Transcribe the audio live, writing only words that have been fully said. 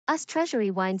Us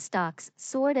Treasury wine stocks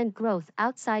soared and growth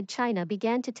outside China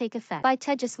began to take effect. By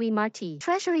Tejaswi Marthi.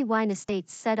 Treasury Wine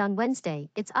Estates said on Wednesday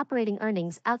its operating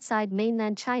earnings outside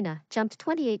mainland China jumped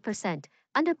 28%,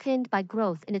 underpinned by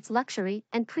growth in its luxury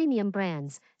and premium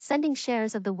brands, sending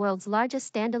shares of the world's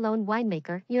largest standalone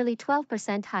winemaker nearly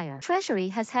 12% higher. Treasury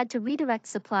has had to redirect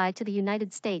supply to the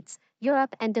United States,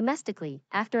 Europe and domestically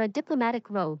after a diplomatic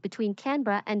row between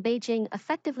Canberra and Beijing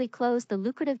effectively closed the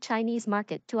lucrative Chinese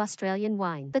market to Australian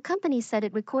wine. The company said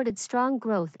it recorded strong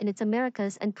growth in its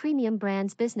Americas and premium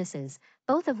brands businesses,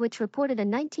 both of which reported a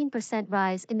 19%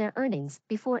 rise in their earnings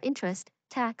before interest,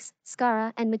 tax,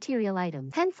 SCARA and material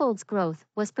items. Penfold's growth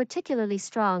was particularly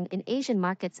strong in Asian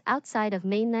markets outside of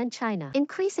mainland China.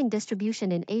 Increasing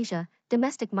distribution in Asia,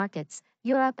 domestic markets,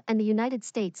 Europe and the United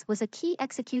States was a key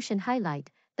execution highlight,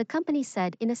 the company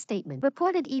said in a statement.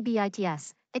 Reported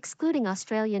EBITS, excluding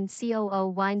Australian COO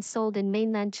wines sold in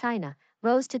mainland China,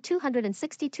 rose to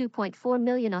 $262.4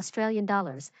 million Australian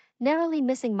dollars, narrowly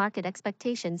missing market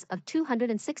expectations of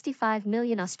 $265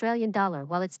 million Australian dollar,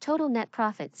 while its total net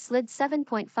profit slid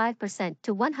 7.5%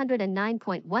 to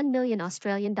 $109.1 million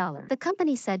Australian dollar. The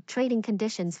company said trading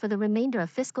conditions for the remainder of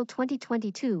fiscal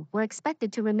 2022 were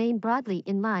expected to remain broadly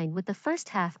in line with the first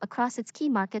half across its key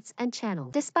markets and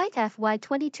channels. Despite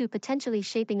FY22 potentially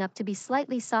shaping up to be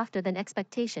slightly softer than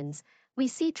expectations, we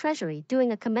see Treasury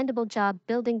doing a commendable job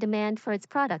building demand for its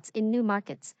products in new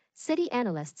markets, Citi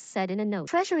analysts said in a note.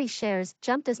 Treasury shares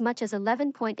jumped as much as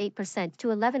 11.8% to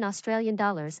 11 Australian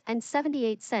dollars and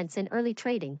 78 cents in early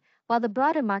trading, while the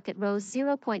broader market rose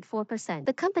 0.4%.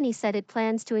 The company said it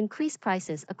plans to increase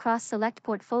prices across select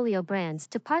portfolio brands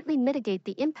to partly mitigate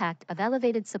the impact of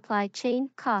elevated supply chain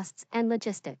costs and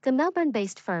logistics. The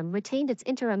Melbourne-based firm retained its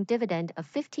interim dividend of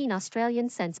 15 Australian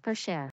cents per share.